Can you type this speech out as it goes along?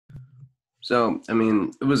So, I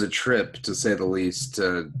mean, it was a trip to say the least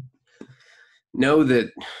to know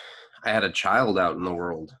that I had a child out in the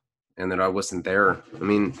world and that I wasn't there. I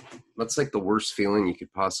mean, that's like the worst feeling you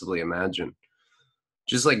could possibly imagine.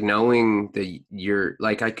 Just like knowing that you're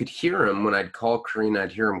like, I could hear him when I'd call Karina,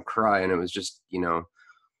 I'd hear him cry, and it was just,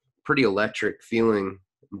 pretty electric feeling.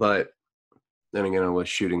 But then again, I was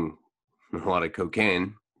shooting a lot of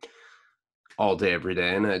cocaine all day, every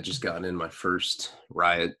day, and I had just gotten in my first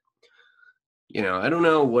riot. I don't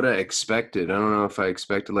know what I expected. I don't know if I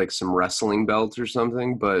expected like some wrestling belt or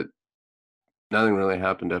something, but nothing really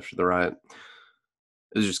happened after the riot.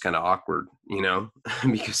 It was just kind of awkward,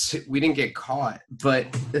 because we didn't get caught.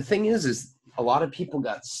 But the thing is a lot of people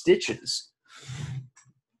got stitches.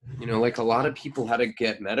 Like a lot of people had to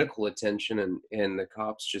get medical attention, and the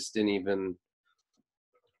cops just didn't even.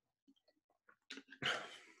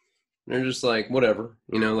 They're just like, whatever,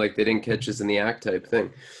 like they didn't catch us in the act type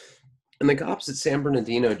thing. And the cops at San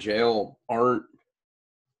Bernardino jail aren't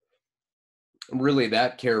really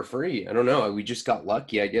that carefree. I don't know. We just got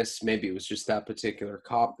lucky. I guess maybe it was just that particular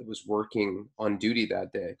cop that was working on duty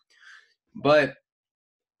that day. But,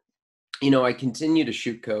 I continue to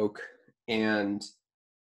shoot coke. And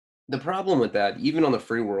the problem with that, even on the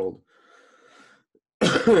free world,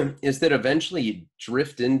 is that eventually you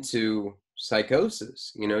drift into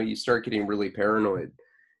psychosis. You start getting really paranoid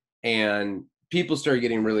and people start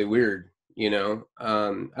getting really weird.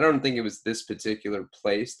 I don't think it was this particular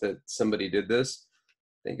place that somebody did this.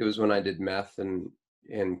 I think it was when I did meth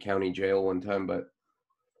in county jail one time, but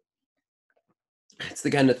it's the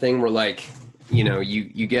kind of thing where like,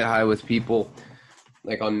 you get high with people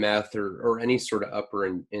like on meth or any sort of upper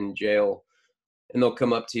in jail, and they'll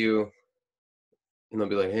come up to you and they'll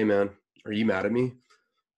be like, "Hey man, are you mad at me?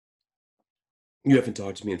 You haven't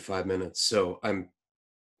talked to me in 5 minutes. So I'm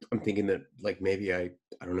thinking that like maybe I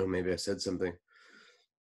don't know, maybe I said something.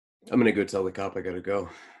 I'm gonna go tell the cop I gotta go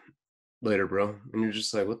later, bro." And you're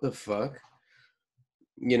just like, what the fuck?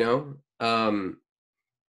 You know?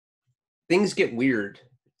 Things get weird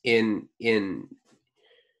in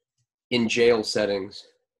in jail settings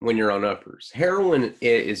when you're on uppers. Heroin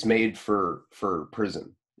is made for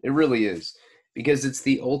prison. It really is, because it's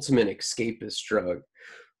the ultimate escapist drug.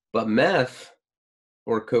 But meth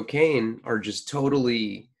or cocaine are just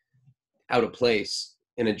totally out of place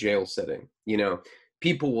in a jail setting.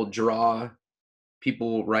 People will draw,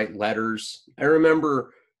 people will write letters. I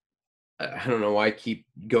remember, I don't know why I keep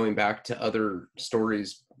going back to other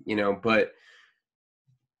stories, but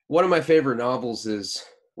one of my favorite novels is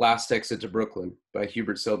Last Exit to Brooklyn by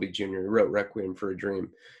Hubert Selby Jr., who wrote Requiem for a Dream.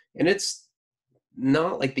 And it's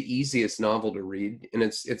not like the easiest novel to read, and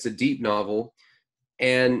it's a deep novel.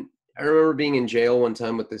 And I remember being in jail one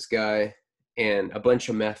time with this guy, and a bunch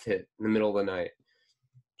of meth hit in the middle of the night.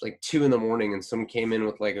 It's like 2 a.m, and someone came in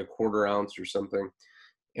with like a quarter ounce or something,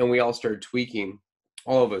 and we all started tweaking.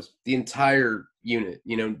 All of us, the entire unit.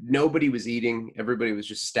 Nobody was eating. Everybody was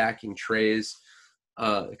just stacking trays.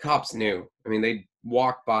 The cops knew. I mean, they'd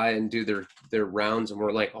walk by and do their rounds, and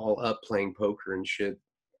we're like all up playing poker and shit,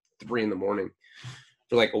 3 a.m,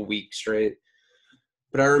 for like a week straight.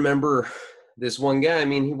 But I remember this one guy. I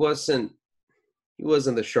mean, he wasn't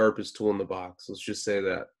the sharpest tool in the box. Let's just say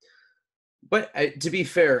that. But to be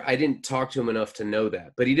fair, I didn't talk to him enough to know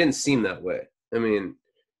that. But he didn't seem that way. I mean,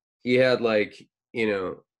 he had like,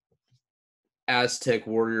 Aztec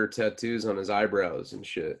warrior tattoos on his eyebrows and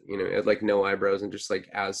shit. He had like no eyebrows and just like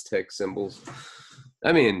Aztec symbols.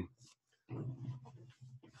 I mean,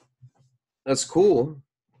 that's cool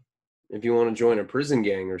if you want to join a prison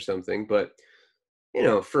gang or something. But,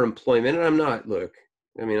 for employment, and I'm not, look,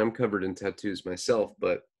 I mean, I'm covered in tattoos myself,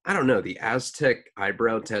 but I don't know, the Aztec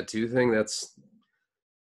eyebrow tattoo thing, that's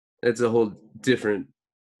a whole different,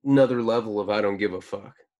 another level of I don't give a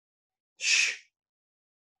fuck. Shh.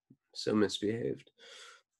 So misbehaved.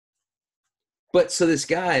 But so this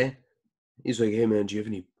guy, he's like, "Hey man, do you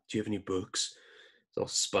have any books?" It's all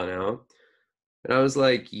spun out. And I was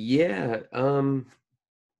like, "Yeah, I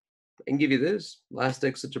can give you this. Last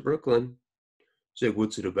Exit to Brooklyn." He's like,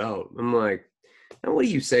 "What's it about?" I'm like, "And what do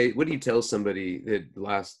you say? What do you tell somebody that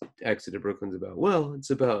Last Exit to Brooklyn's about?" "Well, it's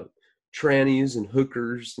about trannies and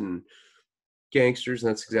hookers and gangsters," and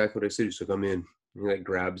that's exactly what I said. He's like, "I'm in." And he like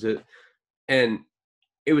grabs it. And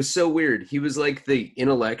it was so weird. He was like the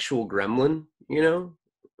intellectual gremlin,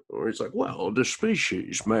 where it's like, well, the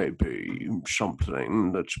species may be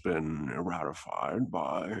something that's been ratified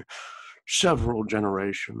by several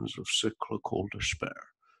generations of cyclical despair.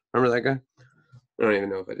 Remember that guy? I don't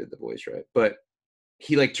even know if I did the voice right, but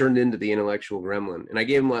he like turned into the intellectual gremlin. And I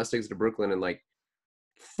gave him Last Exit to Brooklyn, and like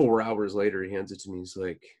 4 hours later, he hands it to me. He's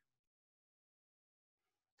like,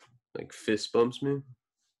 like fist bumps me. He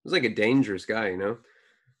was like a dangerous guy, you know?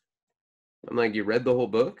 I'm like, you read the whole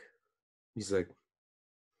book? He's like,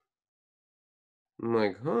 I'm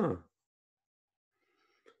like, huh.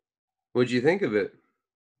 What'd you think of it?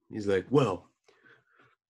 He's like, well,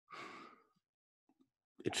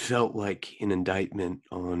 it felt like an indictment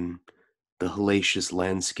on the hellacious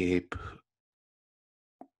landscape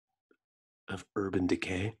of urban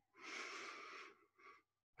decay.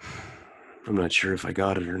 I'm not sure if I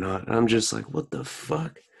got it or not. I'm just like, what the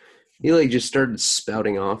fuck? He like just started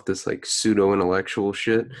spouting off this like pseudo intellectual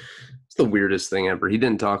shit. It's the weirdest thing ever. He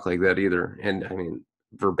didn't talk like that either. And I mean,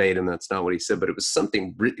 verbatim, that's not what he said, but it was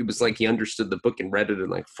something. It was like he understood the book and read it in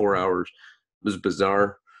like 4 hours. It was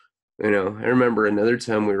bizarre. You know, I remember another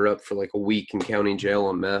time we were up for like a week in county jail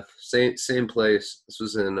on meth. Same place. This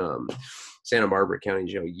was in Santa Barbara County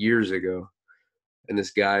Jail years ago. And this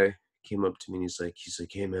guy came up to me and he's like,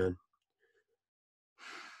 hey man,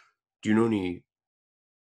 do you know any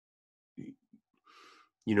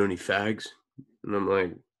fags? And I'm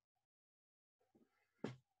like,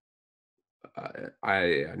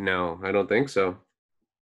 I no, I don't think so.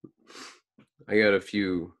 I got a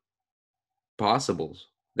few possibles,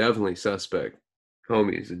 definitely suspect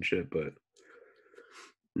homies and shit, but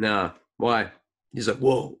nah. Why? He's like,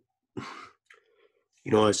 whoa.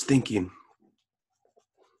 You know, I was thinking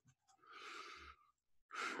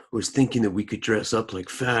that we could dress up like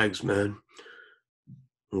fags, man.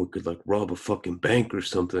 And we could like rob a fucking bank or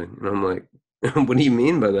something. And I'm like, what do you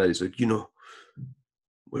mean by that? He's like, you know,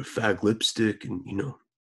 wear fag lipstick and, you know,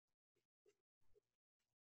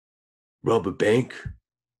 rob a bank,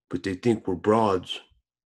 but they think we're broads.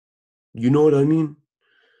 You know what I mean?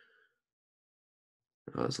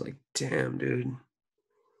 I was like, damn, dude.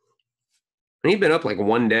 And he'd been up like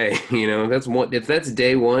one day, you know. That's one. If that's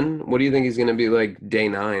day one, what do you think he's gonna be like day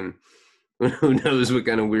 9? Who knows what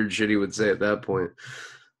kind of weird shit he would say at that point?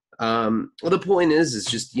 Well, the point is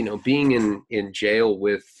just being in jail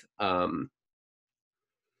with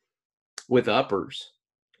uppers,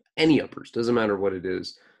 any uppers, doesn't matter what it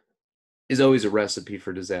is always a recipe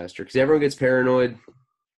for disaster because everyone gets paranoid.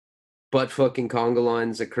 Butt fucking conga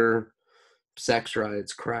lines occur, sex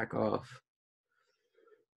riots crack off.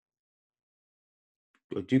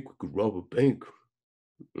 I think we could rob a bank,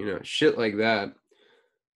 shit like that.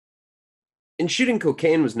 And shooting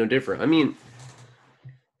cocaine was no different. I mean,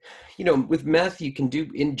 with meth, you can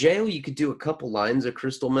do in jail, you could do a couple lines of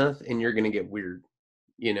crystal meth and you're going to get weird,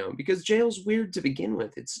 because jail's weird to begin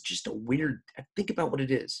with. It's just a weird, think about what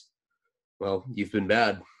it is. Well, you've been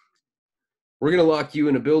bad. We're going to lock you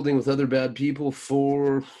in a building with other bad people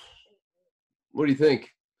for, what do you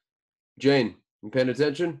think? Jane, you paying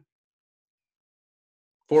attention?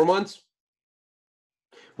 4 months?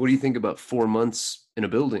 What do you think about 4 months in a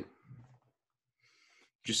building?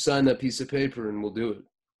 Just sign that piece of paper and we'll do it.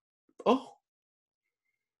 Oh,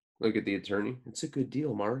 look at the attorney. It's a good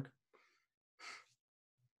deal, Mark.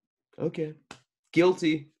 Okay.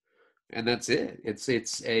 Guilty. And that's it. It's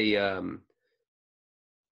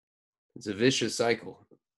a vicious cycle.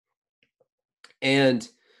 And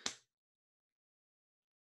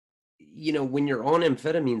when you're on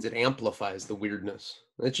amphetamines, it amplifies the weirdness.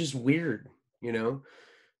 It's just weird, You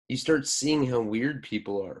start seeing how weird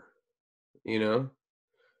people are, you know?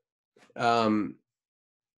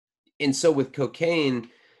 And so with cocaine,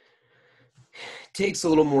 it takes a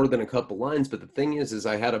little more than a couple lines, but the thing is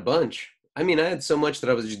I had a bunch. I mean, I had so much that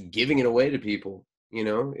I was just giving it away to people.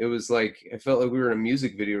 It was like I felt like we were in a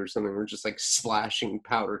music video or something. We're just like splashing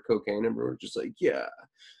powder cocaine, and we were just like, yeah.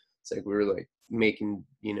 It's like we were like making,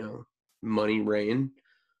 money rain.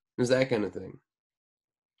 It was that kind of thing.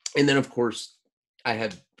 And then of course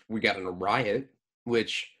we got in a riot,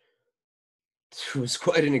 which was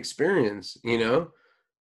quite an experience.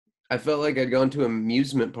 I felt like I'd gone to an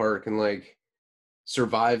amusement park and like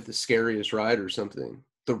survived the scariest ride or something.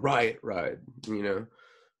 The riot ride, You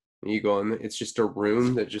go on, it's just a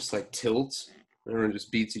room that just like tilts. Everyone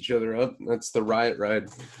just beats each other up. That's the riot ride.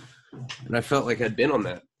 And I felt like I'd been on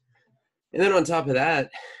that. And then on top of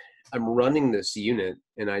that, I'm running this unit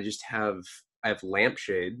and I have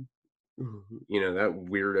lampshade. That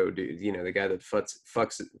weirdo dude, the guy that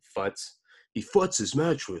fucks. He futs his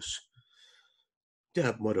mattress.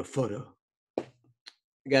 That motherfucker.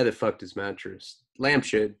 The guy that fucked his mattress.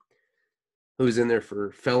 Lampshade. Who was in there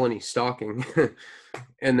for felony stalking.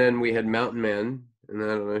 And then we had Mountain Man, and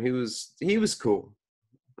I don't know, he was cool.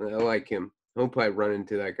 I like him. Hope I run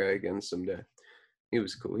into that guy again someday. He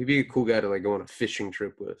was cool. He'd be a cool guy to like go on a fishing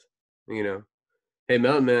trip with, Hey,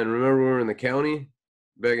 Mountain Man, remember we were in the county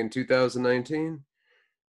back in 2019?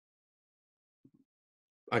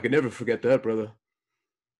 I could never forget that, brother.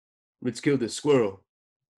 let's kill this squirrel.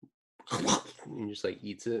 And just like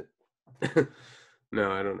eats it.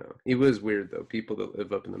 No, I don't know. It was weird though. People that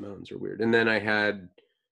live up in the mountains are weird. And then I had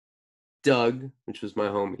Doug, which was my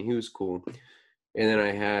homie. He was cool. And then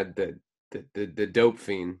I had the dope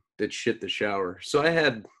fiend that shit the shower. So I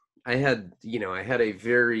had a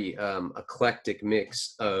very eclectic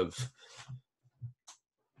mix of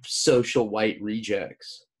social white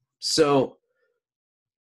rejects. So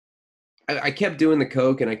I kept doing the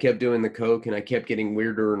coke and I kept doing the coke and I kept getting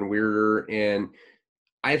weirder and weirder. And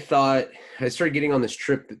I started getting on this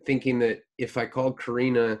trip thinking that if I called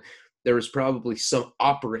Karina, there was probably some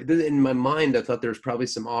operator in my mind. I thought there was probably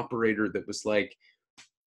some operator that was like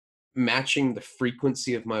matching the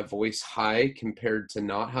frequency of my voice high compared to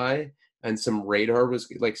not high. And some radar was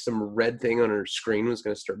like some red thing on her screen was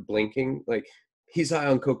going to start blinking. Like, he's high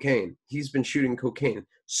on cocaine. He's been shooting cocaine.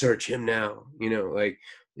 Search him now. Like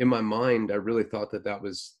in my mind, I really thought that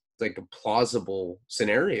was like a plausible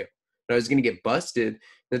scenario. I was going to get busted,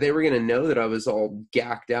 that they were going to know that I was all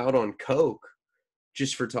gacked out on coke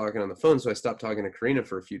just for talking on the phone. So I stopped talking to Karina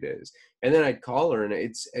for a few days, and then I'd call her and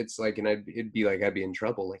it's like, and it'd be like, I'd be in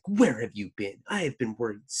trouble. Like, where have you been? I have been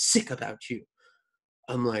worried sick about you.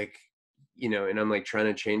 I'm like, and I'm like trying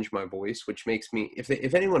to change my voice, which makes me,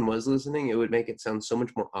 if anyone was listening, it would make it sound so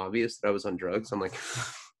much more obvious that I was on drugs. I'm like,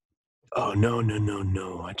 oh,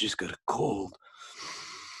 no. I just got a cold.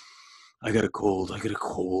 I got a cold. How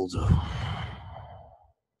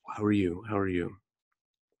are you?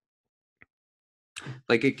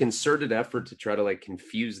 Like a concerted effort to try to like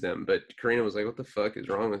confuse them. But Karina was like, what the fuck is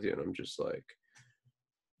wrong with you? And I'm just like,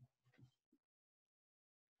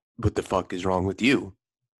 what the fuck is wrong with you?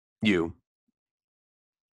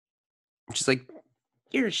 She's like,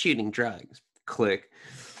 you're shooting drugs. Click.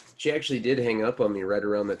 She actually did hang up on me right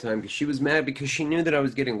around that time because she was mad because she knew that I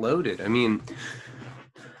was getting loaded. I mean,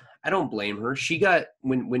 I don't blame her. She got,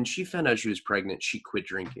 when she found out she was pregnant, she quit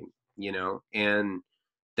drinking, and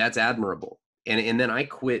that's admirable. And then I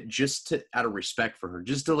quit just to, out of respect for her,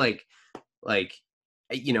 just to like,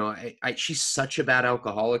 she's such a bad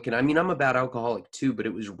alcoholic. And I mean, I'm a bad alcoholic too, but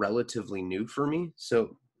it was relatively new for me.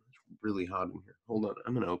 So it's really hot in here. Hold on.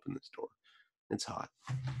 I'm going to open this door. It's hot.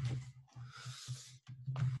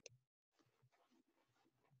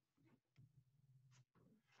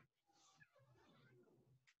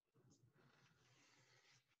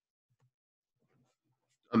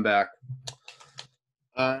 I'm back.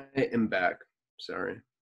 I am back. Sorry.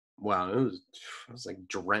 Wow. It was like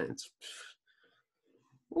drenched.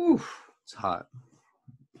 Ooh, it's hot.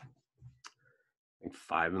 Like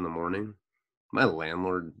 5 a.m. My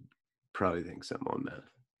landlord probably thinks I'm on meth.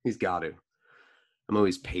 He's got to. I'm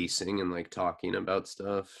always pacing and like talking about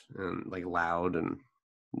stuff and like loud, and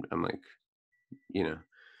I'm like,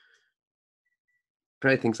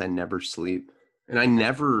 probably thinks I never sleep and I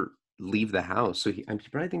never leave the house. So he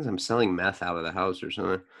probably thinks I'm selling meth out of the house or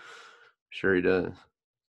something. Sure he does.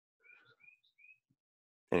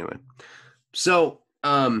 Anyway, so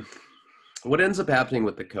what ends up happening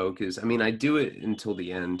with the coke is, I mean, I do it until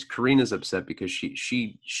the end. Karina's upset because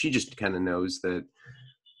she just kind of knows that.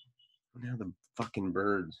 Now the fucking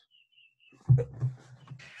birds.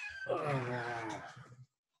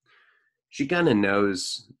 She kind of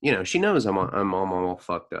knows, she knows I'm all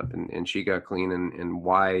fucked up, and she got clean, and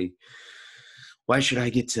why should I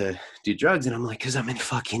get to do drugs? And I'm like, because I'm in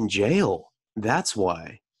fucking jail. That's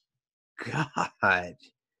why. God,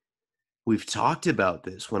 we've talked about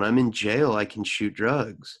this. When I'm in jail, I can shoot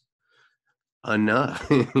drugs. Enough,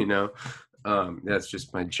 that's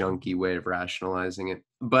just my junky way of rationalizing it.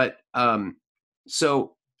 But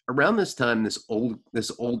so around this time, this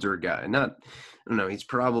older guy, I don't know, he's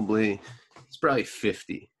probably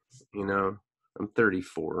 50. I'm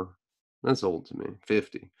 34. That's old to me.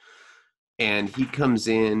 50. And he comes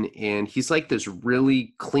in and he's like this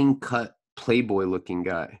really clean cut playboy looking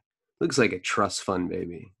guy. Looks like a trust fund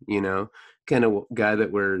baby, kind of guy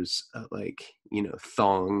that wears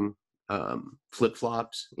thong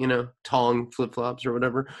flip-flops, tong flip-flops or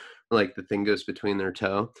whatever, like the thing goes between their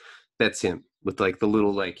toe. That's him, with like the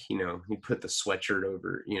little, like, he put the sweatshirt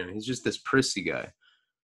over, he's just this prissy guy.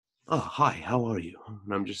 Oh, hi, how are you?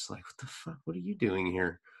 And I'm just like, what the fuck, what are you doing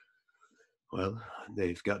here? Well,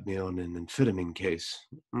 they've got me on an amphetamine case.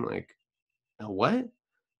 I'm like, a what?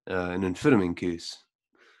 An amphetamine case.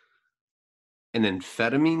 An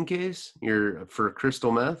amphetamine case? You're for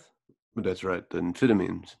crystal meth? But that's right, the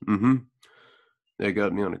amphetamines. Mm-hmm. They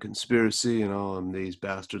got me on a conspiracy, and all these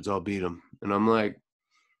bastards, I'll beat them. And I'm like,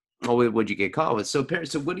 oh, what'd you get caught with? So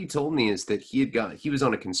what he told me is that he was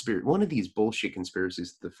on a conspiracy, one of these bullshit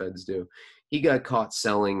conspiracies that the feds do. He got caught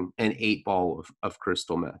selling an 8-ball of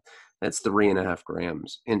crystal meth. That's 3.5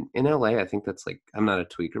 grams. In LA, I think that's like, I'm not a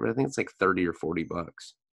tweaker, but I think it's like 30 or $40.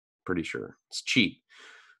 Pretty sure. It's cheap,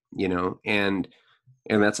 and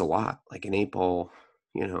that's a lot. Like an 8 ball,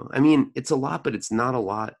 I mean, it's a lot, but it's not a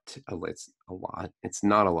lot. It's a lot. It's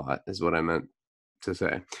not a lot is what I meant to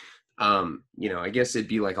say. I guess it'd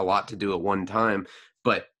be like a lot to do at one time,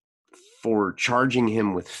 but for charging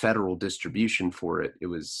him with federal distribution for it,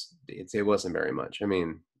 it wasn't very much. I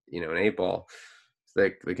mean, an 8 ball, it's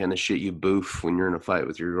like the kind of shit you boof when you're in a fight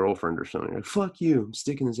with your girlfriend or something. You're like, fuck you, I'm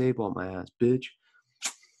sticking this 8 ball in my ass, bitch.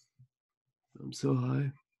 I'm so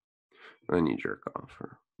high. And you jerk off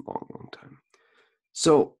for a long, long time.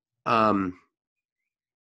 So,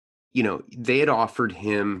 they had offered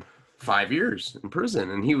him 5 years in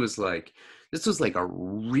prison, and he was like, this was like a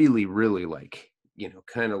really, really like,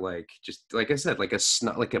 kind of like, just like I said, like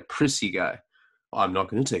like a prissy guy. I'm not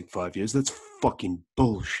going to take 5 years. That's fucking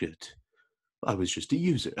bullshit. I was just a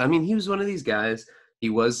user. I mean, he was one of these guys. He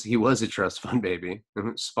was a trust fund baby,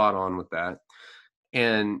 spot on with that.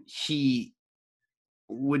 And he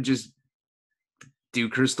would just do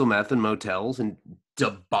crystal meth in motels and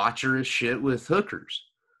debaucherous shit with hookers.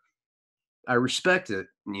 I respect it,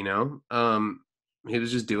 he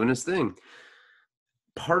was just doing his thing.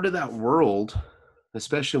 Part of that world,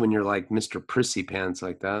 especially when you're like Mr. Prissy Pants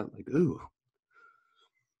like that, like, ooh,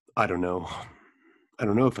 I don't know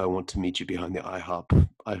if I want to meet you behind the IHOP.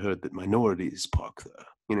 I heard that minorities park there.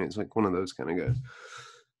 It's like one of those kind of guys.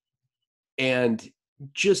 And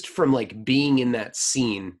just from like being in that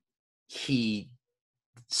scene, he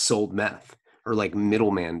sold meth or like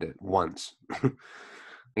middlemaned it once.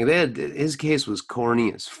 Like his case was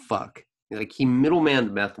corny as fuck. Like he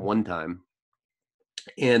middlemanned meth one time,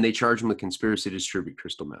 and they charged him with conspiracy to distribute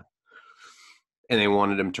crystal meth, and they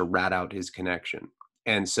wanted him to rat out his connection.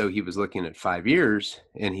 And so he was looking at 5 years,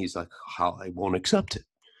 and he's like, I won't accept it.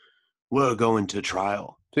 We're going to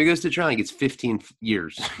trial. So he goes to trial. He gets 15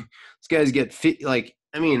 years. These guys get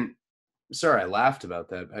I mean, sorry, I laughed about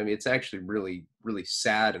that. I mean, it's actually really, really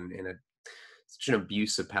sad and such an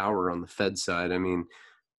abuse of power on the Fed side. I mean,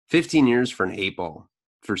 15 years for an 8 ball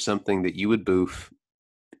for something that you would boof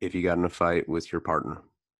if you got in a fight with your partner.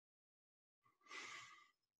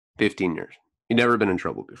 15 years. He'd never been in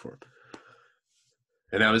trouble before.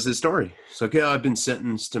 And that was his story. It's like, yeah, I've been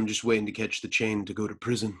sentenced. I'm just waiting to catch the chain to go to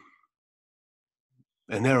prison.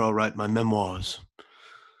 And there I'll write my memoirs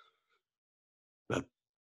about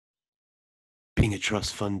being a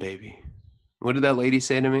trust fund baby. What did that lady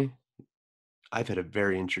say to me? I've had a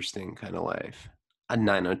very interesting kind of life. A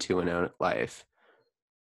 90210 life.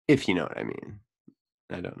 If you know what I mean.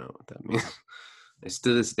 I don't know what that means.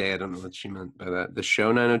 To this day, I don't know what she meant by that. The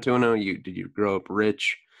show 90210, did you grow up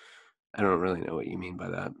rich? I don't really know what you mean by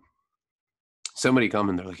that. Somebody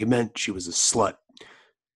commented, like, it meant she was a slut.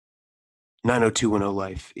 90210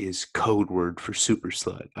 life is code word for super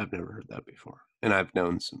slut. I've never heard that before. And I've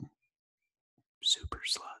known some super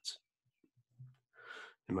sluts.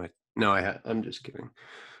 I'm just kidding.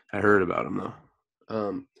 I heard about them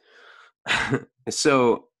though.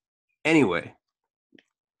 So anyway,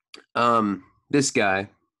 this guy,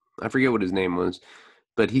 I forget what his name was,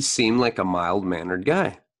 but he seemed like a mild-mannered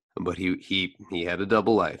guy. But he had a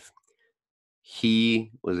double life.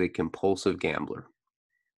 He was a compulsive gambler.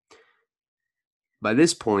 By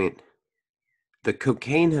this point, the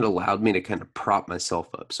cocaine had allowed me to kind of prop myself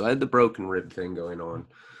up. So I had the broken rib thing going on,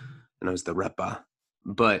 and I was the repa.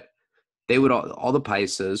 But they would all the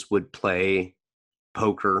paisas would play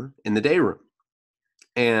poker in the day room.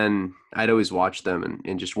 And I'd always watch them,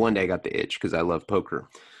 and just one day I got the itch because I love poker.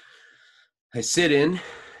 I sit in,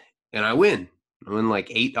 and I win. I win like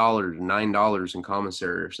 $8, $9 in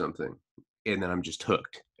commissary or something. And then I'm just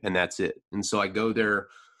hooked, and that's it. And so I go there.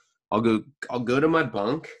 I'll go to my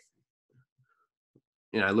bunk,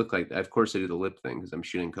 and I look like, of course I do the lip thing because I'm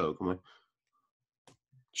shooting coke. I'm like,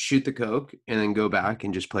 shoot the coke and then go back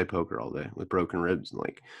and just play poker all day with broken ribs and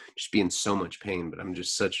like just be in so much pain. But I'm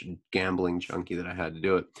just such a gambling junkie that I had to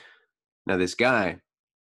do it. Now this guy,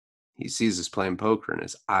 he sees us playing poker and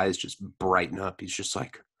his eyes just brighten up. He's just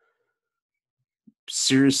like,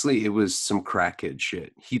 seriously, it was some crackhead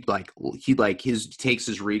shit. He takes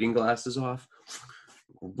his reading glasses off,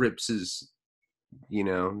 rips his,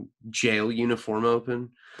 jail uniform open.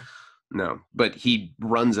 No, but he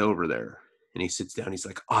runs over there and he sits down. He's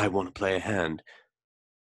like, I want to play a hand.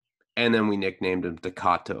 And then we nicknamed him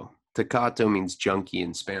Tecato. Tecato means junkie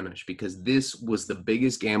in Spanish because this was the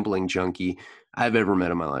biggest gambling junkie I've ever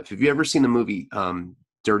met in my life. Have you ever seen the movie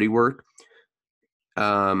Dirty Work?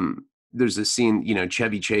 there's a scene,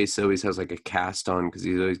 Chevy Chase always has like a cast on because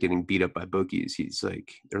he's always getting beat up by bookies. He's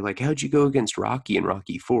like, they're like, how'd you go against Rocky in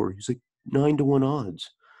Rocky 4? He's like, 9-1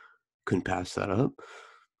 odds. Couldn't pass that up.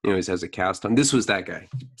 He always has a cast on. This was that guy.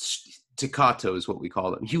 Takato is what we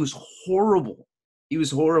call him. He was horrible. He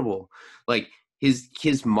was horrible. Like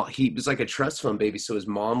his mom, he was like a trust fund baby. So his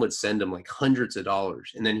mom would send him like hundreds of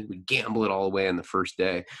dollars, and then he would gamble it all away on the first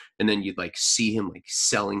day. And then you'd like see him like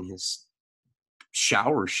selling his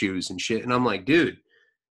shower shoes and shit. And I'm like, dude,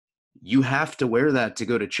 you have to wear that to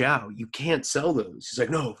go to chow. You can't sell those. He's like,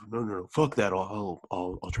 no, fuck that.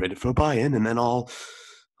 I'll trade it for a buy-in, and then I'll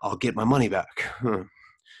get my money back.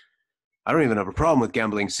 I don't even have a problem with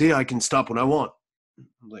gambling. See, I can stop when I want.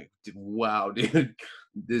 I'm like, wow, dude,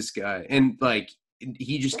 this guy. And like,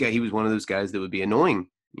 he was one of those guys that would be annoying.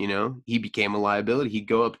 He became a liability. He'd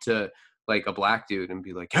go up to like a black dude and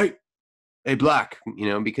be like, hey, black,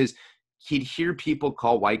 because he'd hear people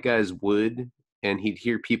call white guys wood, and he'd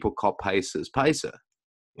hear people call paisas paisa.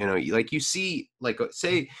 Like you see, like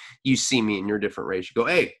say you see me and you're different race, you go,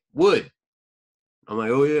 hey, wood. I'm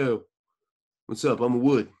like, oh yeah, what's up? I'm a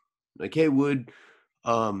wood. Like, hey, wood,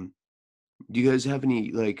 do you guys have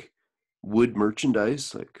any like wood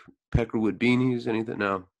merchandise, like peckerwood beanies, anything?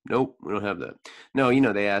 No, nope, we don't have that. No,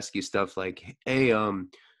 they ask you stuff like, hey,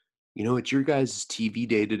 it's your guys' TV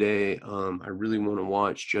day today. I really want to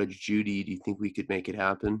watch Judge Judy. Do you think we could make it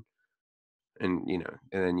happen? And, and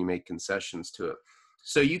then you make concessions to it.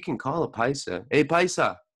 So you can call a paisa, hey,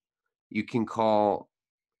 paisa. You can call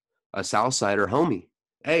a Southsider homie,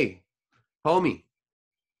 hey, homie.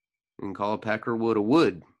 You can call a peckerwood a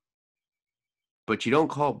wood. But you don't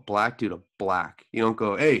call a black dude a black. You don't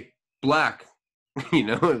go, hey, black.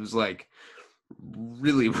 It was like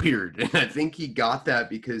really weird. And I think he got that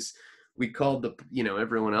because we called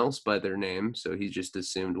everyone else by their name. So he just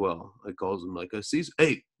assumed, well, I calls him like,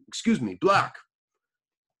 hey, excuse me, black.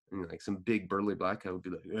 And like some big burly black guy would be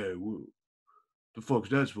like, hey, what the fuck's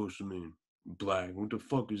that supposed to mean? Black, what the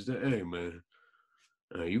fuck is that? Hey, man,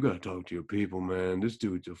 you gotta talk to your people, man. This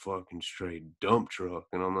dude's a fucking straight dump truck.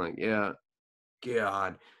 And I'm like, yeah,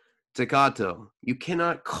 God. Takato, you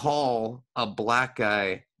cannot call a black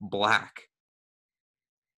guy black.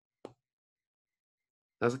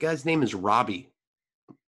 That guy's name is Robbie.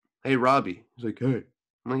 Hey, Robbie. He's like, hey.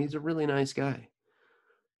 I'm like, he's a really nice guy.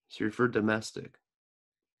 He's here for domestic.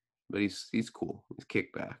 But he's cool. He's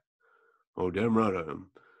kickback. Oh, damn right I am.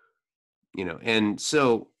 And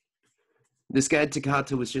so this guy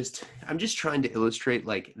Takato was I'm just trying to illustrate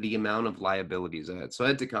like the amount of liabilities I had. So I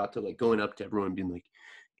had Takato like going up to everyone and being like,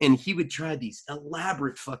 and he would try these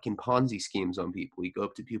elaborate fucking Ponzi schemes on people. He'd go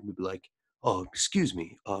up to people and be like, oh, excuse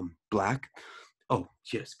me, black? Oh,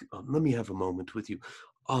 yes, let me have a moment with you.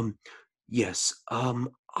 Yes,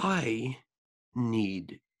 I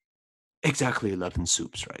need exactly 11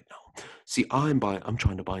 soups right now. See, I'm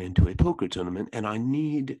trying to buy into a poker tournament, and I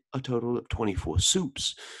need a total of 24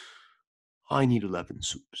 soups. I need 11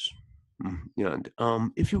 soups. And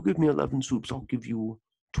if you give me 11 soups, I'll give you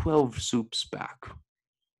 12 soups back.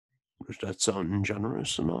 Does that sound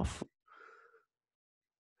generous enough?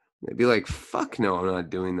 They'd be like, fuck no, I'm not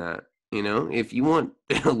doing that. If you want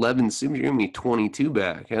 11 soups, you're giving me 22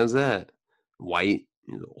 back. How's that? White.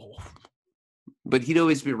 But he'd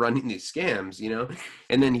always be running these scams,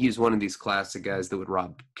 And then he's one of these classic guys that would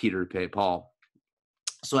rob Peter to pay Paul.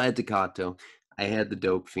 So I had Takato. I had the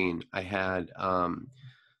Dope Fiend. I had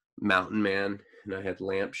Mountain Man. And I had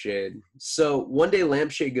Lampshade. So one day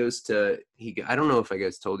Lampshade goes to I don't know if I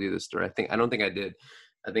guys told you this story. I don't think I did.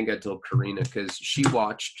 I think I told Karina because she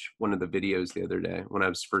watched one of the videos the other day when I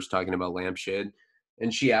was first talking about Lampshade.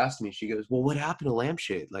 And she asked me, she goes, well, what happened to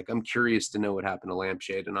Lampshade? Like, I'm curious to know what happened to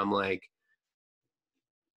Lampshade. And I'm like,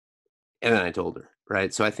 and then I told her,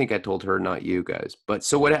 right? So I think I told her, not you guys. But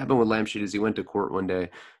so what happened with Lampshade is he went to court one day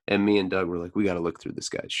and me and Doug were like, we got to look through this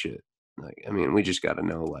guy's shit. Like, I mean, we just got to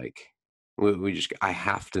know, like, I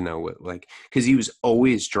have to know what, like, because he was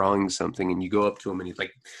always drawing something and you go up to him and he's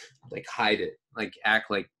like hide it, like act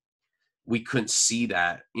like we couldn't see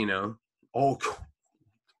that, oh,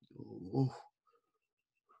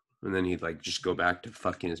 and then he'd like just go back to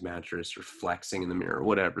fucking his mattress or flexing in the mirror or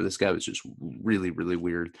whatever. This guy was just really, really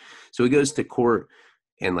weird. So he goes to court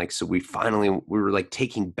and like, so we were like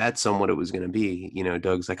taking bets on what it was going to be.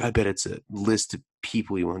 Doug's like, I bet it's a list of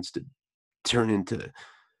people he wants to turn into,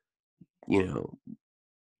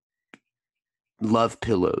 love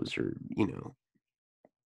pillows or,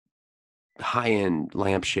 high-end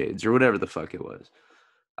lampshades or whatever the fuck it was.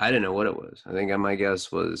 I didn't know what it was. I think my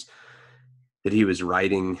guess was that he was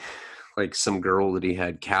writing like some girl that he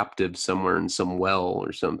had captive somewhere in some well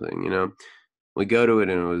or something, We go to it,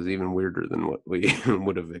 and it was even weirder than what we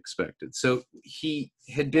would have expected. So he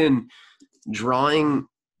had been drawing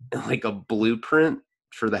like a blueprint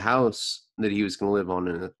for the house that he was going to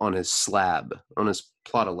live on his slab, on his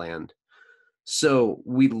plot of land. So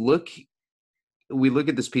we look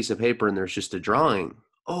at this piece of paper, and there's just a drawing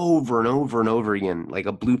over and over and over again, like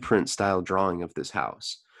a blueprint style drawing of this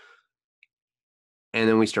house. And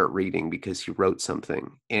then we start reading because he wrote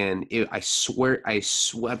something. And I swear, I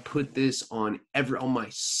put this on my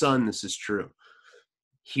son, this is true.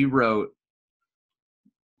 He wrote,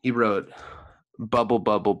 bubble,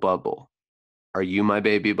 bubble, bubble. Are you my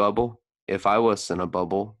baby bubble? If I wasn't a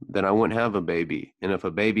bubble, then I wouldn't have a baby. And if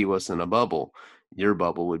a baby wasn't a bubble, your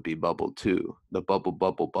bubble would be bubble too. The bubble,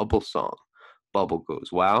 bubble, bubble song. Bubble goes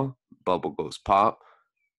wow. Bubble goes pop.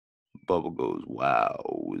 Bubble goes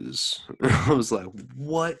wows. I was like,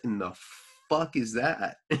 what in the fuck is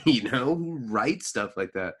that? Who writes stuff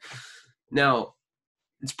like that? Now,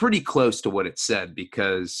 it's pretty close to what it said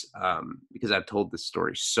because I've told this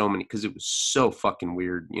story so many, because it was so fucking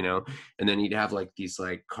weird, and then he'd have like these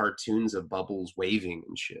like cartoons of bubbles waving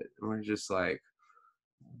and shit, and we're just like,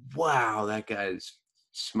 wow, that guy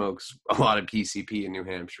smokes a lot of PCP in New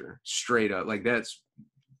Hampshire, straight up. Like, it's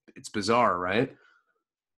bizarre, right?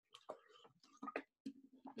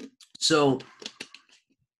 So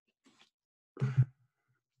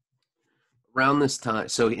around this time,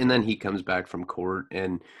 and then he comes back from court,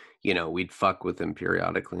 and we'd fuck with him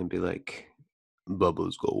periodically and be like,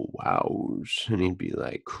 bubbles go wows, and he'd be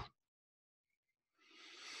like,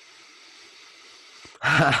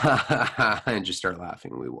 and just start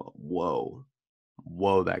laughing. We went, whoa,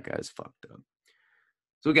 that guy's fucked up.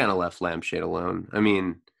 So we kind of left Lampshade alone. I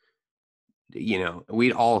mean,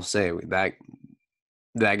 we'd all say that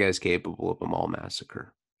guy's capable of a mall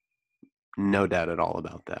massacre. No doubt at all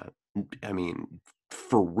about that. I mean,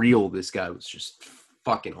 for real, this guy was just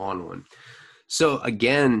fucking on one. So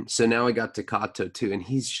now I got Takato too, and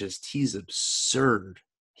he's absurd.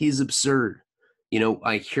 He's absurd.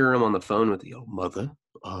 I hear him on the phone with the mother.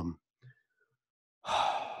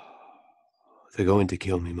 They're going to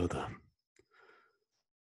kill me, mother.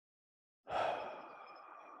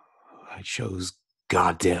 I chose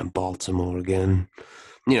goddamn Baltimore again.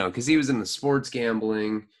 Because he was in the sports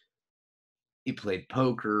gambling. He played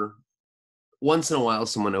poker. Once in a while,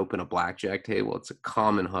 someone opened a blackjack table. It's a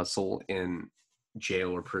common hustle in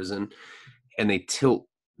jail or prison. And they tilt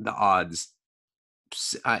the odds.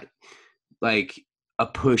 Like a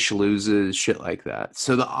push loses, shit like that.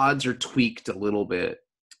 So the odds are tweaked a little bit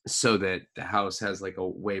so that the house has like a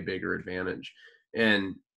way bigger advantage.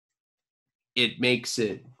 And it makes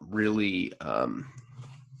it really,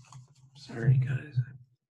 sorry guys, I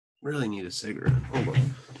really need a cigarette. Hold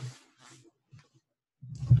on.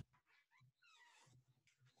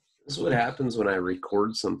 This is what happens when I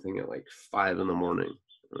record something at like 5 a.m.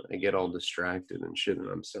 I get all distracted and shit, and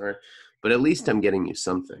I'm sorry. But at least I'm getting you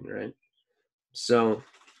something, right? So,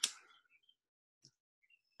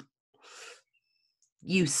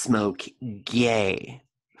 you smoke gay.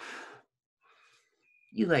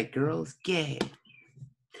 You like girls? Gay.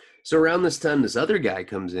 So around this time, this other guy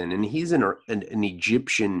comes in, and he's an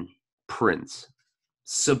Egyptian prince,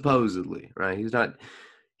 supposedly, right? He's not.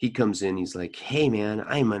 He comes in. He's like, "Hey, man,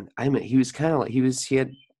 he was kind of like he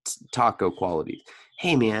had taco qualities.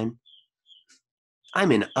 Hey, man,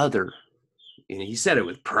 I'm an other." And he said it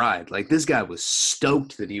with pride. Like, this guy was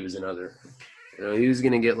stoked that he was an other. He was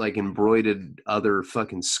gonna get like embroidered other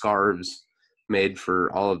fucking scarves made for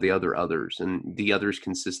all of the other others, and the others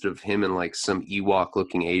consist of him and like some Ewok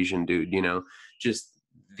looking Asian dude, just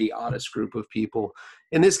the oddest group of people.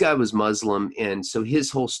 And this guy was Muslim, and so his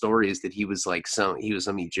whole story is that he was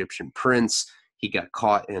some Egyptian prince. He got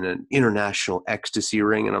caught in an international ecstasy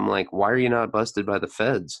ring, and I'm like, why are you not busted by the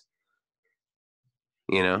feds?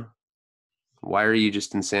 Why are you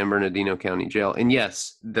just in San Bernardino County Jail? And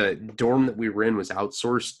yes, the dorm that we were in was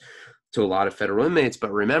outsourced to a lot of federal inmates,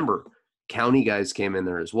 but remember, county guys came in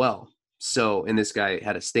there as well. So, and this guy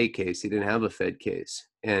had a state case. He didn't have a fed case.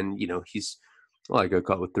 And, I got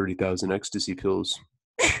caught with 30,000 ecstasy pills.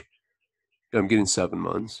 I'm getting 7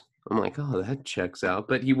 months. I'm like, oh, that checks out.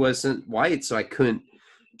 But he wasn't white, so I couldn't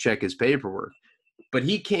check his paperwork. But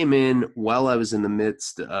he came in while I was in the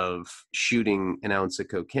midst of shooting an ounce of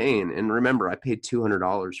cocaine. And remember, I paid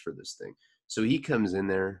 $200 for this thing. So he comes in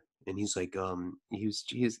there and he's like,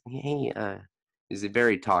 he's a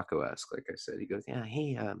very taco-esque, like I said. He goes, yeah,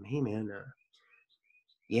 hey man,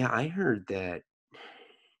 yeah, I heard that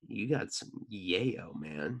you got some yayo,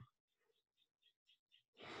 man.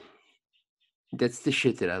 That's the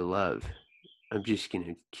shit that I love. I'm just going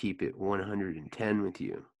to keep it 110 with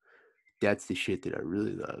you. That's the shit that I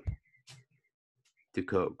really love. The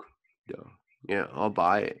coke. Yeah, I'll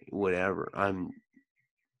buy it. Whatever. I'm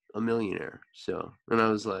a millionaire. So, and I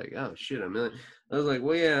was like, oh shit, I'm million. I was like,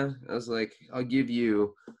 well, yeah. I was like, I'll give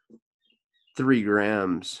you 3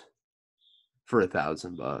 grams for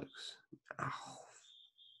 $1,000. Oh,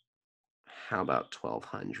 how about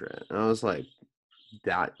 1,200? And I was like,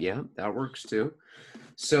 that, yeah, that works too.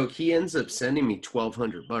 So he ends up sending me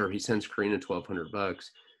 1,200 bucks. He sends Karina 1,200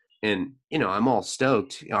 bucks. And, you know, I'm all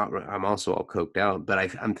stoked. I'm also all coked out, but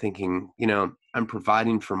I'm thinking, you know, I'm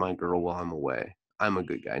providing for my girl while I'm away. I'm a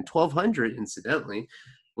good guy. And 1,200, incidentally,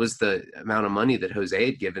 was the amount of money that Jose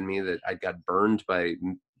had given me that I got burned by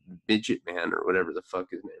Midget Man or whatever the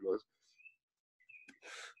fuck his name was.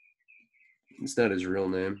 It's not his real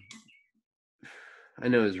name. I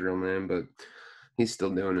know his real name, but he's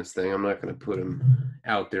still doing his thing. I'm not going to put him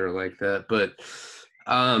out there like that. But,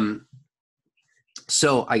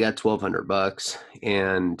 so I got 1,200 bucks,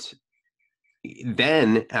 and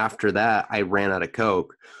then after that, I ran out of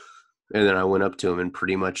coke, and then I went up to him and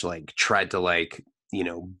pretty much like tried to like, you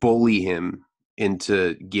know, bully him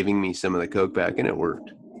into giving me some of the coke back, and it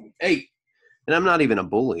worked. Hey, and I'm not even a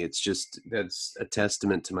bully. It's just that's a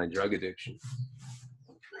testament to my drug addiction.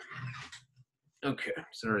 Okay,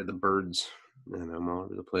 sorry, the birds. And I'm all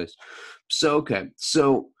over the place. So okay,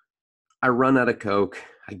 so I run out of coke.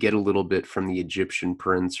 I get a little bit from the Egyptian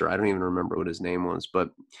prince, or I don't even remember what his name was,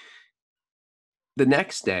 but the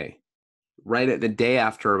next day, right at the day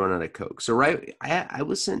after I run out of coke. So right, I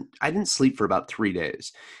didn't sleep for about 3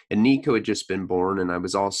 days, and Nico had just been born, and I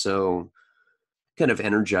was also kind of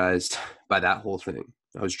energized by that whole thing.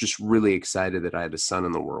 I was just really excited that I had a son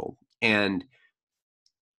in the world, and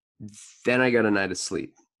then I got a night of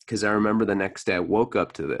sleep because I remember the next day I woke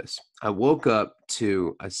up to this. I woke up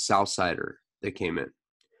to a Southsider that came in.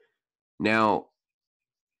 Now,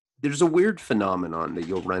 there's a weird phenomenon that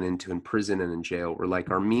you'll run into in prison and in jail where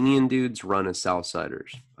like Armenian dudes run as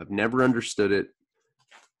Southsiders. I've never understood it.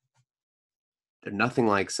 They're nothing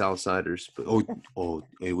like Southsiders. But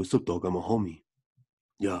hey, what's up, dog? I'm a homie.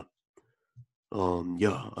 Yeah.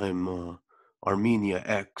 Yeah, I'm Armenia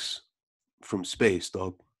X from space,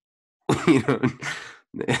 dog. You know,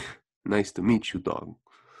 nice to meet you, dog.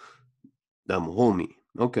 I'm a homie.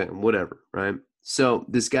 Okay, whatever, right? So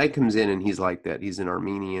this guy comes in and he's like that. He's an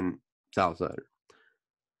Armenian Southsider.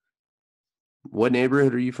 What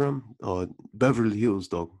neighborhood are you from? Beverly Hills,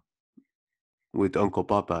 dog. With Uncle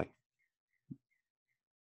Popeye.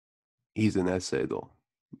 He's an essay, though.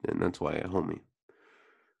 And that's why a homie.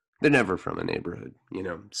 They're never from a neighborhood, you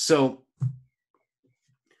know. So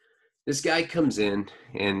this guy comes in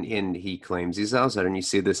and he claims he's an outsider, and you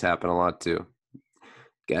see this happen a lot too.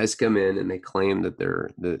 Guys come in and they claim that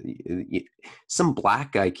they're some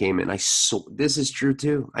black guy came in. This is true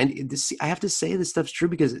too. I have to say this stuff's true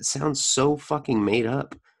because it sounds so fucking made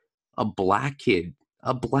up. A black kid.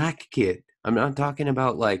 I'm not talking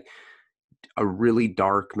about like a really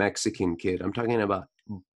dark Mexican kid. I'm talking about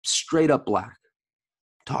straight up black.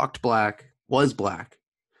 Talked black, was black.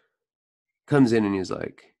 Comes in and he's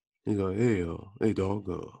like, hey dog,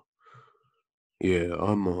 yeah,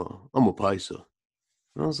 I'm a paisa.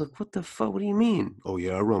 And I was like, what the fuck? What do you mean? Oh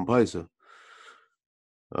yeah, I run paisa.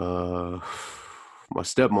 My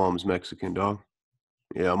stepmom's Mexican, dog.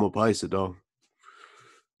 Yeah, I'm a paisa, dog.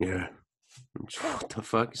 Yeah. What the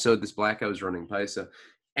fuck? So this black guy was running paisa.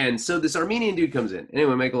 And so this Armenian dude comes in.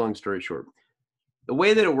 Anyway, make a long story short. The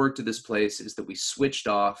way that it worked at this place is that we switched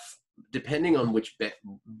off depending on which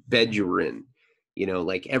bed you were in. You know,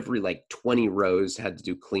 like every like 20 rows had to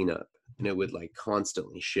do cleanup, and it would like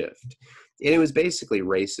constantly shift. And it was basically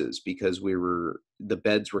races because the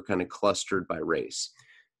beds were kind of clustered by race.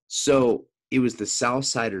 So it was the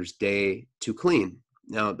Southsiders' day to clean.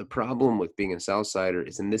 Now, the problem with being a Southsider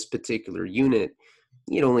is in this particular unit,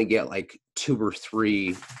 you'd only get like 2 or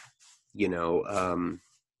 3, you know,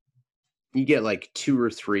 you get like 2 or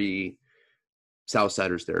 3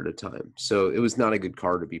 Southsiders there at a time. So it was not a good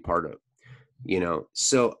car to be part of, you know.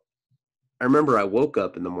 So I remember I woke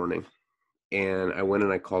up in the morning and I went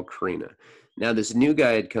and I called Karina. Now this new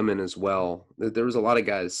guy had come in as well. There was a lot of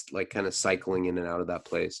guys like kind of cycling in and out of that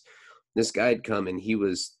place. This guy had come and he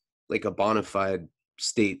was like a bona fide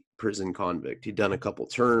state prison convict. He'd done a couple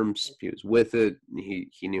terms. He was with it. He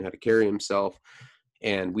knew how to carry himself.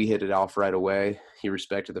 And we hit it off right away. He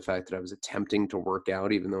respected the fact that I was attempting to work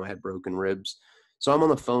out, even though I had broken ribs. So I'm on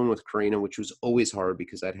the phone with Karina, which was always hard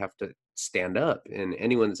because I'd have to stand up. And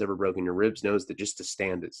anyone that's ever broken your ribs knows that just to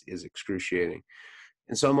stand is excruciating.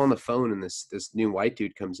 And so I'm on the phone, and this new white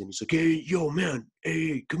dude comes in. He's like, hey, yo, man,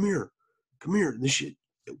 hey, come here. This shit,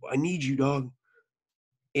 I need you, dog.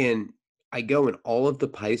 And I go and all of the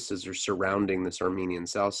paisas are surrounding this Armenian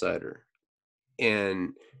Southsider.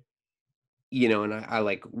 And, and I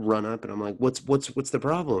like run up and I'm like, what's the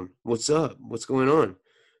problem? What's up? What's going on?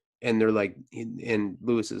 And they're like, and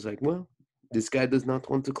Lewis is like, well, this guy does not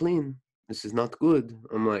want to clean. This is not good.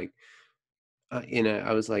 I'm like,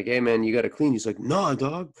 I was like, hey man, you got to clean. He's like, nah,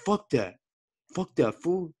 dog, fuck that. Fuck that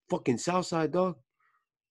fool. Fucking Southside, dog.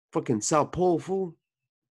 Fucking South Pole, fool.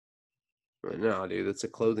 Like, no, dude, that's a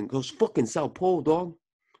clothing. Goes fucking South Pole, dog.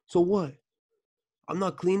 So what? I'm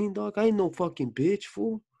not cleaning, dog. I ain't no fucking bitch,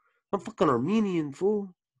 fool. I'm fucking Armenian,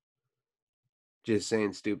 fool. Just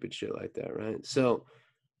saying stupid shit like that, right? So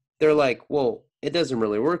they're like, well, it doesn't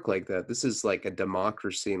really work like that. This is like a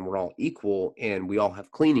democracy and we're all equal and we all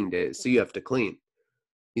have cleaning days, so you have to clean.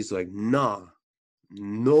 He's like, nah,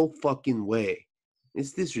 no fucking way.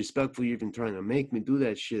 It's disrespectful you're even trying to make me do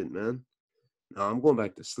that shit, man. No, I'm going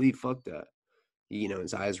back to sleep. Fuck that.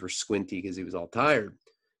 His eyes were squinty because he was all tired.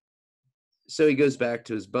 So he goes back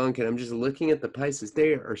to his bunk, and I'm just looking at the Pisces.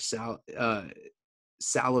 They are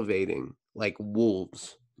salivating like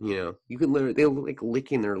wolves. You can literally, they're like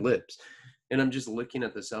licking their lips. And I'm just looking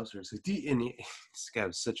at the Southsider. It's like, this guy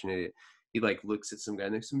was such an idiot. He like looks at some guy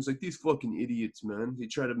next to him. He's like, these fucking idiots, man. They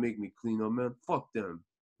try to make me clean up, man. Fuck them,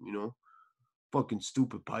 Fucking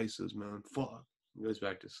stupid Pisces, man. Fuck. He goes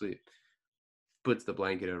back to sleep. Puts the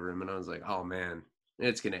blanket over him, and I was like, oh man,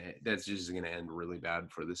 that's just gonna end really bad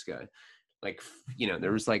for this guy. Like,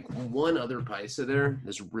 there was like one other Paisa there,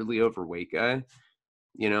 this really overweight guy.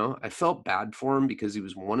 I felt bad for him because he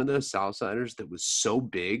was one of those Southsiders that was so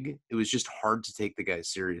big, it was just hard to take the guy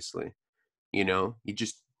seriously. He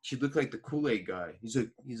looked like the Kool-Aid guy. He's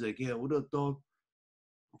like, yeah, what up, dog?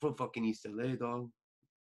 I'm from fucking East LA, dog.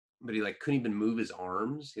 But he like couldn't even move his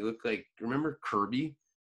arms. He looked like, remember Kirby,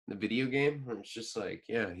 the video game? Where it's just like,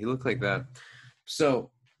 yeah, he looked like that.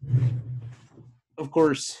 So, of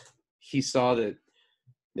course, he saw that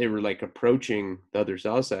they were like approaching the other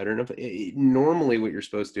Southsider, and normally what you're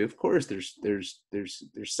supposed to do, of course, there's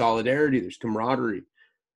solidarity, there's camaraderie.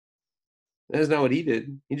 That's not what he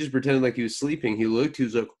did. He just pretended like he was sleeping. He looked, he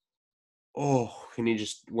was like, oh, and he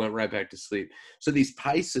just went right back to sleep. So these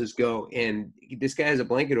Paisas go, and this guy has a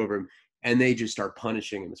blanket over him, and they just start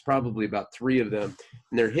punishing him. It's probably about 3 of them,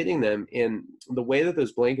 and they're hitting them. And the way that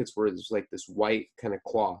those blankets were, there's like this white kind of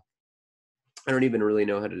cloth. I don't even really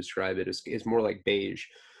know how to describe it. It's more like beige.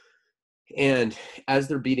 And as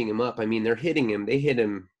they're beating him up, I mean, they're hitting him. They hit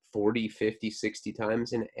him 40, 50, 60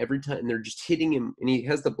 times. And every time they're just hitting him, and he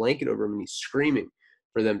has the blanket over him, and he's screaming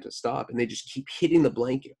for them to stop. And they just keep hitting the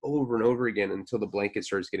blanket over and over again until the blanket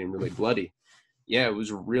starts getting really bloody. Yeah, it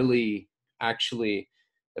was really, actually,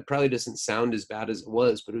 it probably doesn't sound as bad as it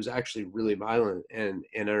was, but it was actually really violent. And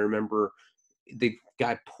I remember the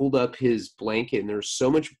guy pulled up his blanket, and there was so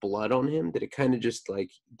much blood on him that it kind of just like,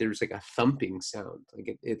 there's like a thumping sound.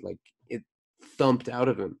 Like it thumped out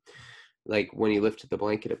of him. Like when he lifted the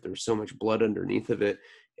blanket up, there was so much blood underneath of it.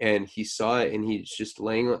 And he saw it, and he's just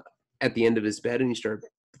laying at the end of his bed, and he started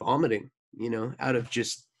vomiting, out of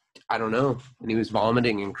just, I don't know. And he was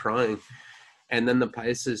vomiting and crying. And then the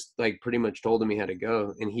Pisces like pretty much told him he had to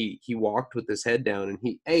go. And he walked with his head down, and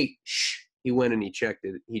he went and he checked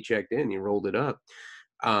it. He checked in, he rolled it up.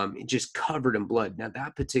 It just covered in blood. Now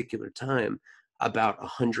that particular time, about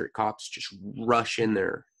 100 cops just rush in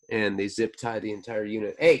there, and they zip tie the entire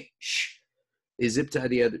unit. They zip tie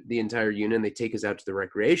the entire unit, and they take us out to the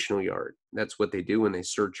recreational yard. That's what they do when they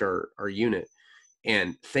search our unit.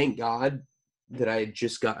 And thank God that I had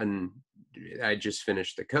just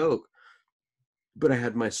finished the coke, but I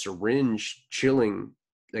had my syringe chilling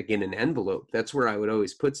like in an envelope. That's where I would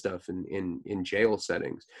always put stuff in jail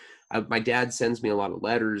settings. My dad sends me a lot of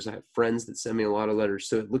letters. I have friends that send me a lot of letters.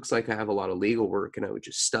 So it looks like I have a lot of legal work, and I would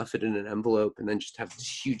just stuff it in an envelope and then just have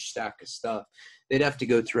this huge stack of stuff. They'd have to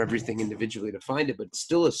go through everything individually to find it, but it's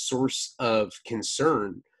still a source of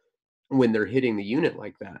concern when they're hitting the unit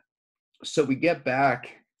like that. So we get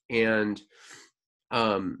back, and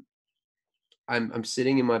I'm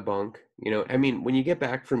sitting in my bunk. I mean, when you get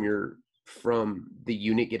back from the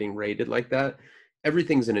unit getting raided like that,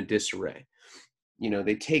 everything's in a disarray.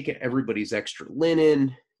 They take everybody's extra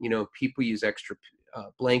linen. People use extra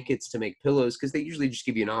blankets to make pillows, because they usually just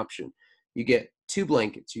give you an option. You get 2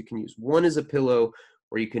 blankets. You can use one as a pillow,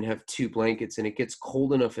 or you can have 2 blankets, and it gets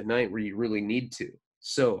cold enough at night where you really need to.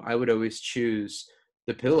 So I would always choose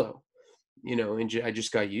the pillow, and I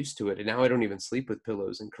just got used to it. And now I don't even sleep with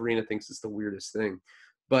pillows, and Karina thinks it's the weirdest thing.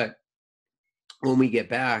 But when we get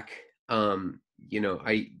back,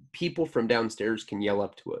 people from downstairs can yell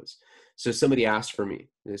up to us. So somebody asked for me.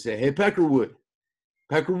 They say, hey, Peckerwood.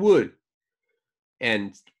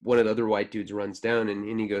 And one of the other white dudes runs down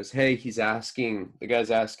and he goes, hey, the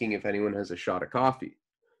guy's asking if anyone has a shot of coffee.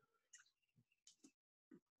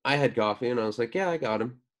 I had coffee and I was like, yeah, I got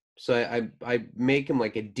him. So I make him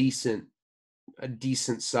like a decent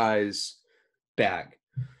size bag.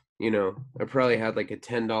 I probably had like a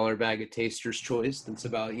 $10 bag of Taster's Choice that's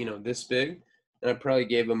about, this big. And I probably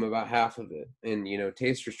gave him about half of it. And,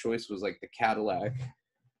 Taster's Choice was like the Cadillac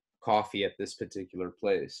coffee at this particular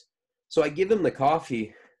place. So I give him the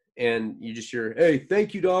coffee and you just hear, hey,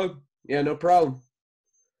 thank you, dog. Yeah, no problem.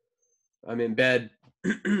 I'm in bed.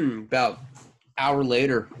 About hour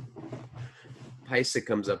later, Paisa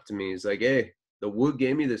comes up to me. He's like, hey, the Wood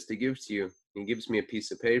gave me this to give to you. He gives me a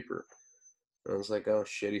piece of paper. I was like, oh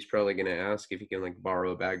shit, he's probably gonna ask if he can like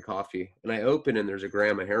borrow a bag of coffee. And I open and there's a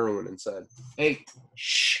gram of heroin inside. Hey,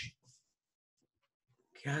 shh.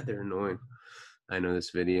 God, they're annoying. I know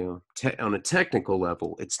this video. On a technical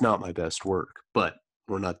level, it's not my best work, but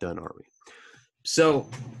we're not done, are we? So,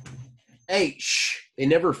 hey, shh. They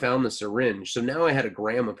never found the syringe. So now I had a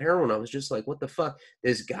gram of heroin. I was just like, what the fuck?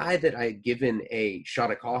 This guy that I had given a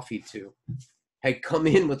shot of coffee to had come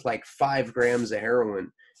in with like 5 grams of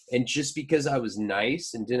heroin. And just because I was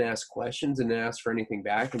nice and didn't ask questions and didn't ask for anything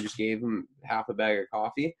back and just gave him half a bag of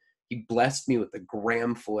coffee, he blessed me with a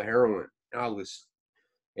gram full of heroin. I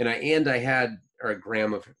had a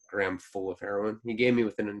gram full of heroin. He gave me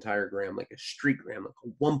with an entire gram, like a street gram, like a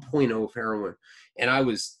 1.0 of heroin. And I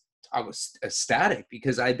was ecstatic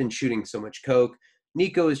because I'd been shooting so much coke.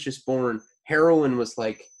 Nico was just born. Heroin was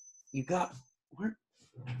like, you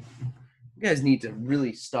guys need to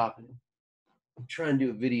really stop it. Try and do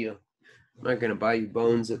a video. I'm not gonna buy you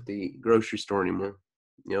bones at the grocery store anymore.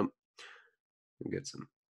 Yep. Get some.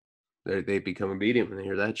 They become obedient when they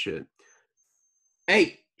hear that shit.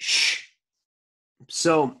 Hey, shh.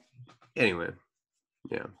 So, anyway,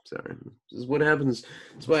 yeah, sorry. This is what happens.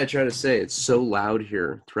 That's why I try to say it's so loud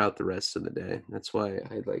here throughout the rest of the day. That's why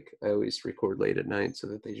I always record late at night so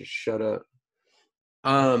that they just shut up.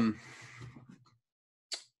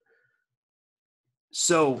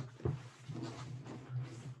 So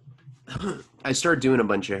I started doing a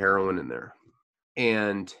bunch of heroin in there,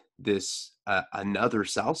 and this another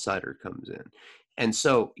Southsider comes in, and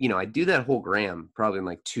so I do that whole gram probably in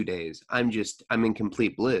like 2 days. I'm in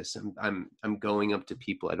complete bliss. I'm going up to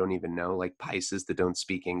people I don't even know, like Pisces that don't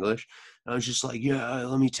speak English. And I was just like, yeah,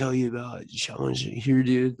 let me tell you about here,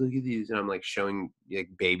 dude. Look at these, and I'm like showing like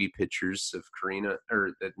baby pictures of Karina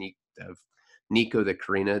or of Nico that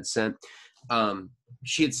Karina had sent.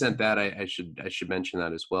 She had sent that. I should mention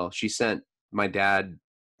that as well. She sent my dad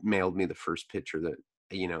mailed me the first picture that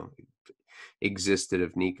existed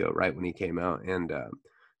of Nico right when he came out, and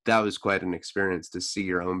that was quite an experience to see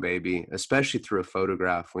your own baby, especially through a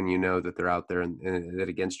photograph when you know that they're out there and that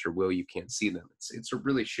against your will you can't see them. It's a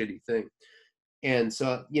really shitty thing. And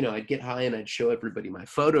so I'd get high and I'd show everybody my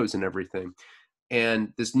photos and everything.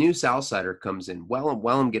 And this new Southsider comes in while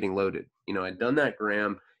I'm getting loaded. I'd done that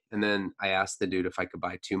gram. And then I asked the dude if I could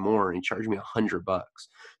buy 2 more, and he charged me $100.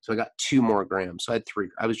 So I got 2 more grams. So I had 3.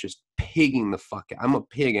 I was just pigging the fuck out. I'm a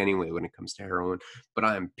pig anyway when it comes to heroin, but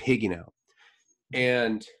I am pigging out.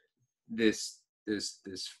 And this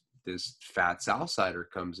fat Southsider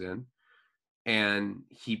comes in, and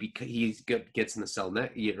he gets in the cell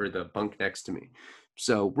or the bunk next to me.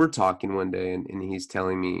 So we're talking one day, and he's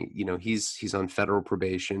telling me, he's on federal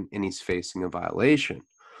probation and he's facing a violation.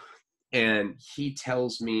 And he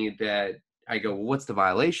tells me that I go, well, what's the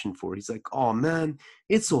violation for? He's like, oh, man,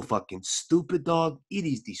 it's so fucking stupid, dog. It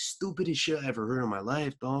is the stupidest shit I ever heard in my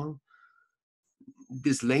life, dog.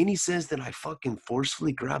 This lady says that I fucking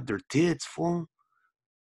forcefully grabbed her tits, fool.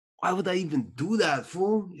 Why would I even do that,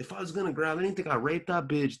 fool? If I was going to grab anything, I raped that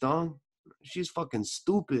bitch, dog. She's fucking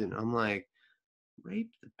stupid. I'm like,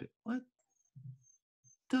 rape the bitch? What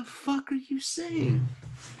the fuck are you saying?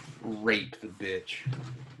 Rape the bitch.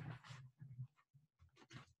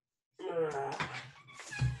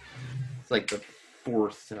 It's like the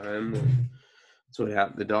 4th time. That's what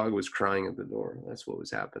happened. The dog was crying at the door. That's what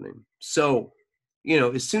was happening. So,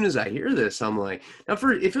 as soon as I hear this, I'm like, now if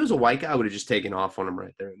it was a white guy, I would have just taken off on him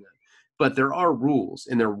right there and then. But there are rules,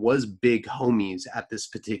 and there was big homies at this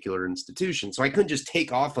particular institution. So I couldn't just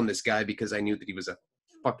take off on this guy because I knew that he was a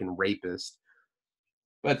fucking rapist.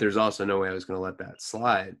 But there's also no way I was going to let that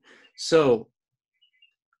slide. So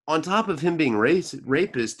on top of him being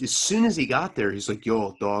rapist, as soon as he got there, he's like,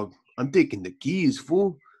 yo, dog, I'm taking the keys,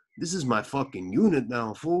 fool. This is my fucking unit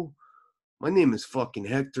now, fool. My name is fucking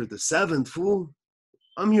Hector the 7th, fool.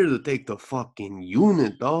 I'm here to take the fucking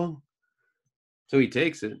unit, dog. So he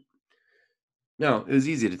takes it. Now, it was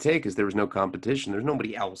easy to take because there was no competition. There's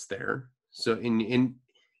nobody else there. So in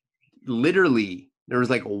literally there was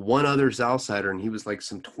like one other Southsider, and he was like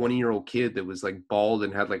some 20-year-old kid that was like bald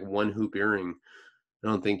and had like one hoop earring. I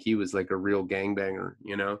don't think he was like a real gangbanger,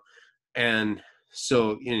 you know? And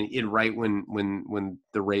so in right when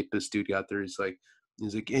the rapist dude got there, he's like,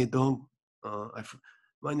 hey dog, uh I,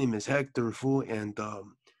 my name is Hector, fool, and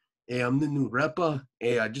hey, I'm the new rapper.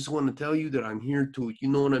 Hey, I just want to tell you that I'm here to, you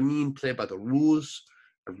know what I mean, play by the rules.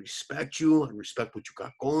 I respect you. I respect what you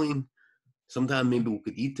got going. Sometime maybe we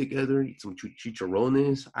could eat together, eat some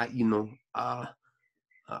chicharrones. I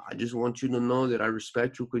just want you to know that I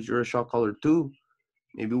respect you because you're a shot caller too.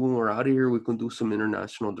 Maybe when we're out of here, we can do some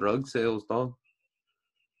international drug sales, dog.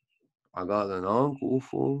 I got an uncle,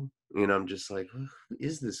 fool. And I'm just like, who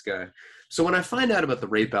is this guy? So when I find out about the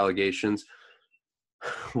rape allegations,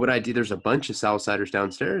 what I do, there's a bunch of Southsiders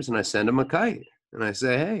downstairs, and I send them a kite. And I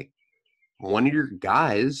say, hey, one of your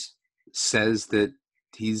guys says that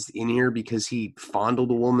he's in here because he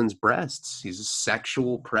fondled a woman's breasts. He's a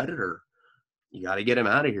sexual predator. You got to get him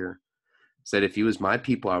out of here. Said if he was my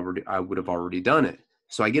people, I would have already done it.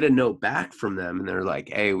 So I get a note back from them, and they're like,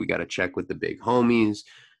 hey, we got to check with the big homies.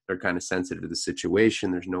 They're kind of sensitive to the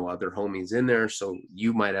situation. There's no other homies in there, so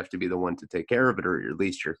you might have to be the one to take care of it, or at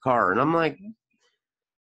least your car. And I'm like,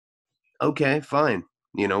 okay, fine,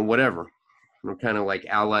 whatever. We're kind of like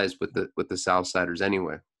allies with the Southsiders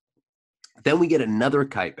anyway. Then we get another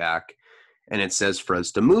kite back, and it says for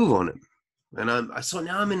us to move on him. And so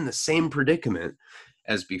now I'm in the same predicament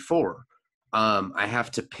as before. I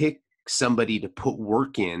have to pick somebody to put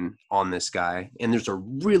work in on this guy, and there's a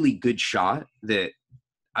really good shot that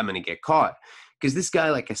I'm going to get caught because this guy,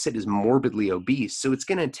 like I said, is morbidly obese. So it's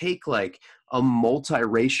going to take like a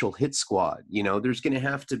multiracial hit squad. There's going to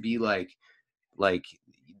have to be like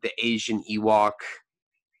the Asian Ewok,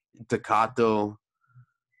 Takato,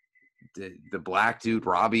 the black dude,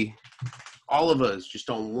 Robbie, all of us just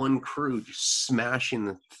on one crew, just smashing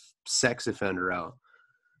the sex offender out.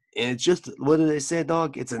 And it's just, what do they say,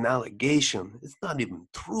 dog? It's an allegation. It's not even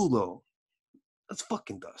true, though. That's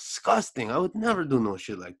fucking disgusting. I would never do no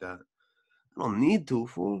shit like that. I don't need to,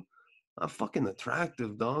 fool. I'm fucking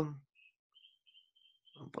attractive, dog.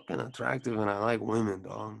 I'm fucking attractive and I like women,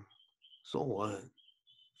 dog. So what?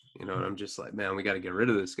 And I'm just like, man, we got to get rid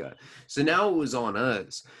of this guy. So now it was on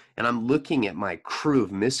us. And I'm looking at my crew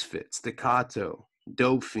of misfits, Staccato,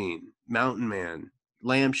 Dope Fiend, Mountain Man,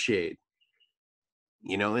 Lampshade,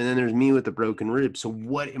 and then there's me with the broken rib. So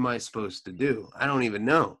what am I supposed to do? I don't even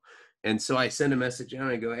know. And so I send a message out and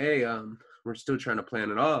I go, hey, we're still trying to plan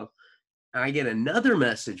it off. And I get another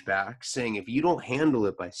message back saying, if you don't handle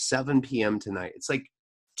it by 7 p.m. tonight, it's like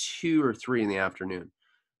 2 or 3 in the afternoon,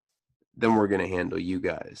 then we're going to handle you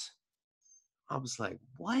guys. I was like,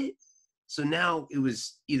 what? So now it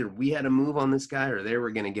was either we had to move on this guy or they were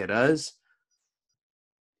going to get us.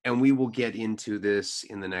 And we will get into this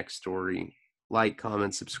in the next story. Like,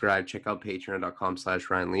 comment, subscribe. Check out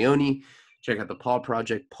patreon.com/Ryan Leone. Check out the Paul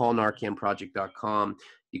Project, paulnarcanproject.com.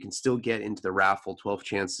 You can still get into the raffle, 12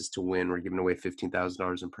 chances to win. We're giving away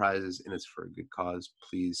 $15,000 in prizes, and it's for a good cause.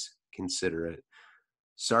 Please consider it.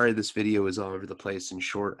 Sorry this video is all over the place and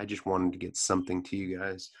short. I just wanted to get something to you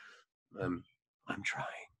guys. I'm trying.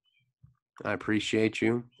 I appreciate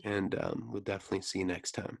you, and we'll definitely see you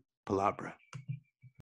next time. Palabra.